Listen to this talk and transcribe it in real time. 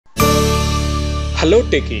Hello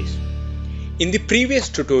techies. In the previous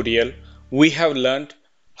tutorial, we have learned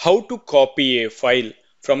how to copy a file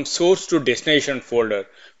from source to destination folder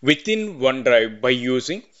within OneDrive by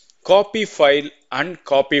using copy file and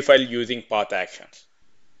copy file using path actions.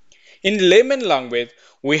 In layman language,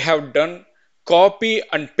 we have done copy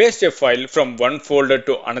and paste a file from one folder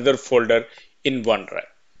to another folder in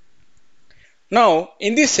OneDrive. Now,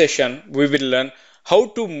 in this session, we will learn how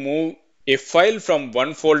to move a file from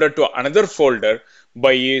one folder to another folder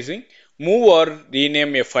by using move or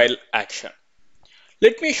rename a file action.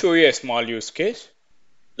 Let me show you a small use case.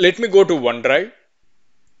 Let me go to OneDrive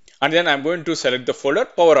and then I'm going to select the folder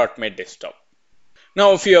Power Automate Desktop.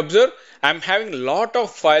 Now, if you observe, I'm having a lot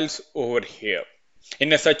of files over here.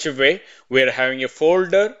 In such a way, we are having a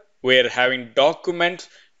folder, we are having documents,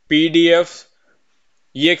 PDFs,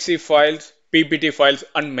 exe files, PPT files,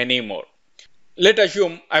 and many more. Let's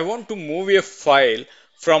assume I want to move a file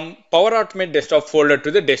from Power Automate Desktop folder to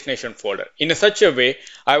the destination folder. In such a way,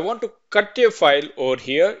 I want to cut a file over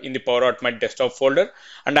here in the Power Automate Desktop folder,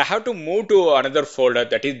 and I have to move to another folder,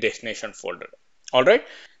 that is destination folder. All right.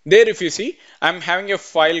 There, if you see, I'm having a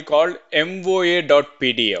file called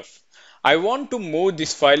moa.pdf. I want to move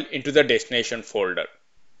this file into the destination folder.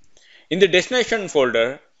 In the destination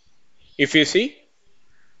folder, if you see,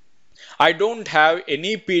 I don't have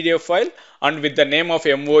any PDF file, and with the name of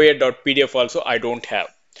moa.pdf also I don't have.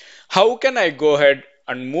 How can I go ahead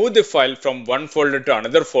and move the file from one folder to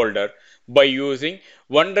another folder by using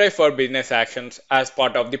OneDrive for Business Actions as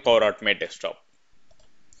part of the Power Automate Desktop?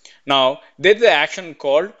 Now, there is an action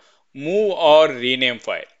called move or rename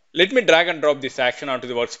file. Let me drag and drop this action onto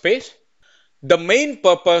the workspace. The main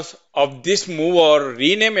purpose of this move or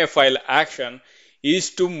rename a file action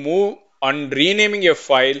is to move and renaming a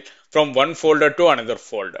file from one folder to another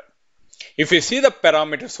folder. If you see the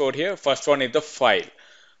parameters over here, first one is the file.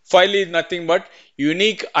 File is nothing but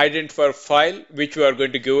unique identifier file which we are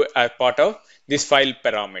going to give as part of this file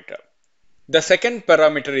parameter. The second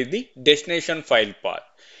parameter is the destination file path.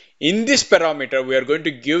 In this parameter, we are going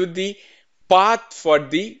to give the path for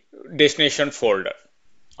the destination folder.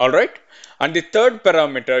 Alright. And the third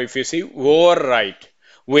parameter, if you see, overwrite.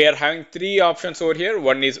 We are having three options over here.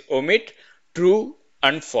 One is omit, true,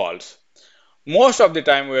 and false. Most of the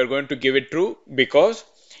time we are going to give it true, because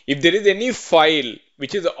if there is any file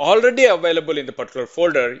which is already available in the particular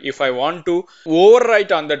folder, if I want to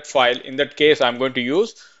overwrite on that file, in that case I'm going to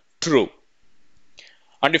use true.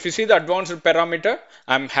 And if you see the advanced parameter,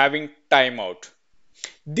 I'm having timeout.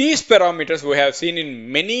 These parameters we have seen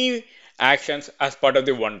in many actions as part of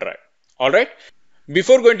the OneDrive. Alright.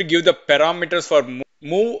 Before going to give the parameters for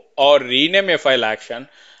move or rename a file action,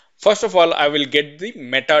 first of all, I will get the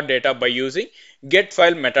metadata by using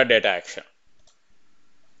getFile metadata action.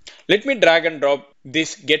 Let me drag and drop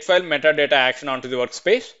this getFile metadata action onto the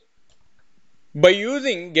workspace. By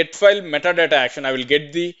using getFile metadata action, I will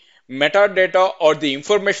get the metadata or the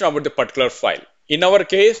information about the particular file. In our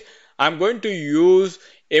case, I'm going to use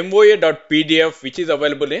moa.pdf, which is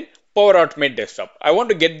available in Power Automate Desktop. I want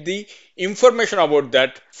to get the information about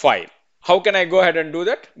that file. How can I go ahead and do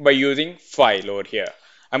that? By using file over here.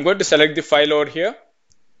 I'm going to select the file over here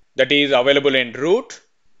that is available in root,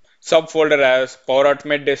 subfolder as Power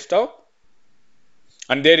Automate Desktop,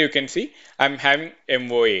 and there you can see I'm having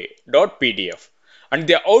moa.pdf, and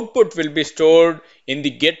the output will be stored in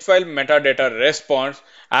the getFile metadata response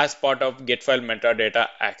as part of getFile metadata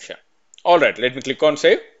action. Alright, let me click on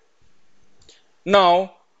save.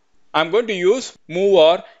 Now I'm going to use move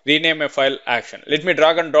or rename a file action. Let me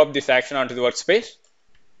drag and drop this action onto the workspace.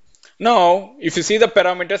 Now, if you see the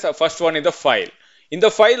parameters, the first one is the file. In the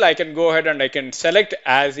file, I can go ahead and I can select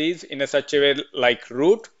as is in such a way like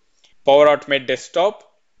root, Power Automate Desktop,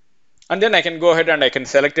 and then I can go ahead and I can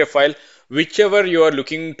select a file whichever you are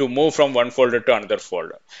looking to move from one folder to another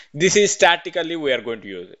folder. This is statically we are going to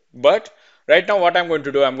use it. But right now what I'm going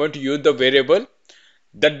to do, I'm going to use the variable,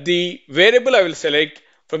 that the variable I will select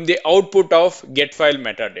from the output of getFile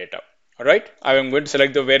metadata. Alright, I am going to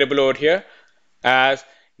select the variable over here as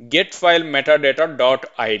getFile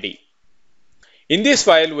metadata.id. In this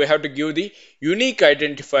file, we have to give the unique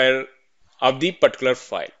identifier of the particular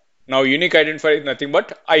file. Now, unique identifier is nothing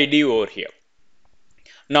but ID over here.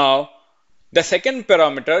 Now, the second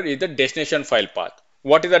parameter is the destination file path.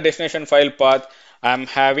 What is the destination file path? I am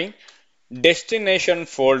having destination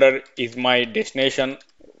folder is my destination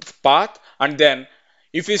path, and then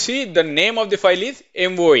if you see the name of the file is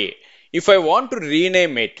MOA. If I want to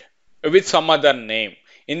rename it with some other name,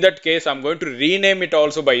 in that case, I'm going to rename it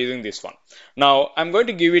also by using this one. Now, I'm going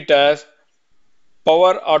to give it as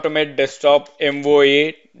Power Automate Desktop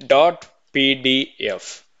MOA.pdf.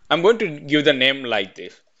 I'm going to give the name like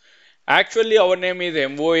this. Actually, our name is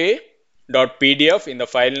MOA.pdf in the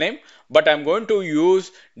file name, but I'm going to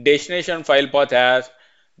use destination file path as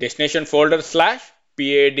destination folder slash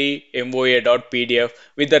pad moa.pdf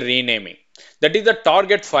with the renaming. That is the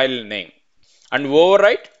target file name. And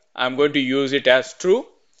overwrite, I'm going to use it as true.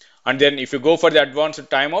 And then if you go for the advanced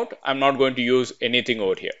timeout, I'm not going to use anything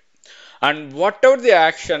over here. And whatever the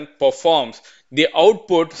action performs, the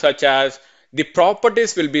output such as the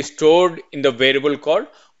properties will be stored in the variable called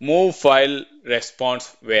move file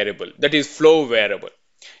response variable, that is flow variable.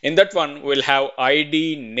 In that one we'll have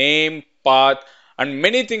id, name, path, and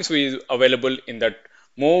many things will be available in that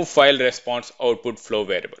move file response output flow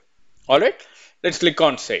variable. All right, let's click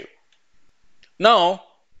on save. Now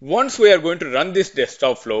once we are going to run this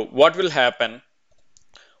desktop flow, what will happen?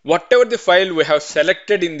 Whatever the file we have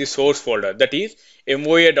selected in the source folder, that is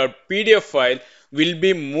moa.pdf file, will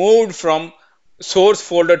be moved from source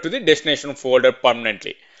folder to the destination folder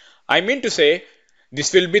permanently. I mean to say,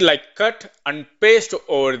 this will be like cut and paste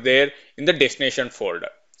over there in the destination folder.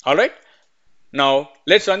 All right. Now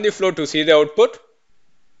let's run the flow to see the output.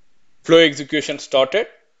 Flow execution started.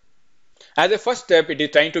 As a first step, it is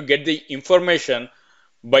trying to get the information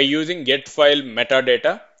by using get file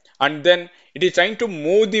metadata, and then it is trying to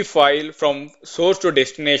move the file from source to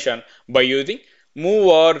destination by using move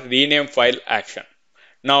or rename file action.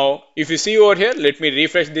 Now if you see over here, let me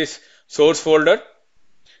refresh this source folder.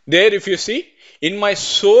 There if you see, in my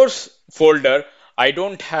source folder I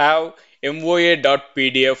don't have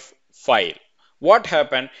moa.pdf file. What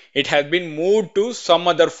happened? It has been moved to some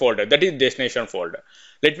other folder, that is destination folder.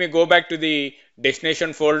 Let me go back to the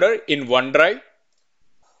destination folder in OneDrive.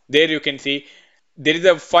 There you can see there is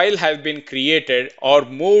a file has been created or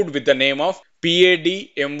moved with the name of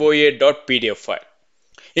padmoa.pdf file.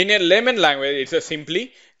 In a layman language, it's a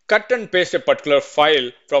simply cut and paste a particular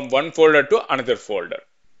file from one folder to another folder.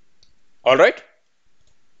 All right.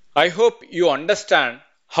 I hope you understand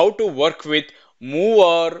how to work with move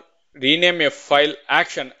or rename a file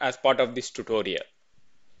action as part of this tutorial.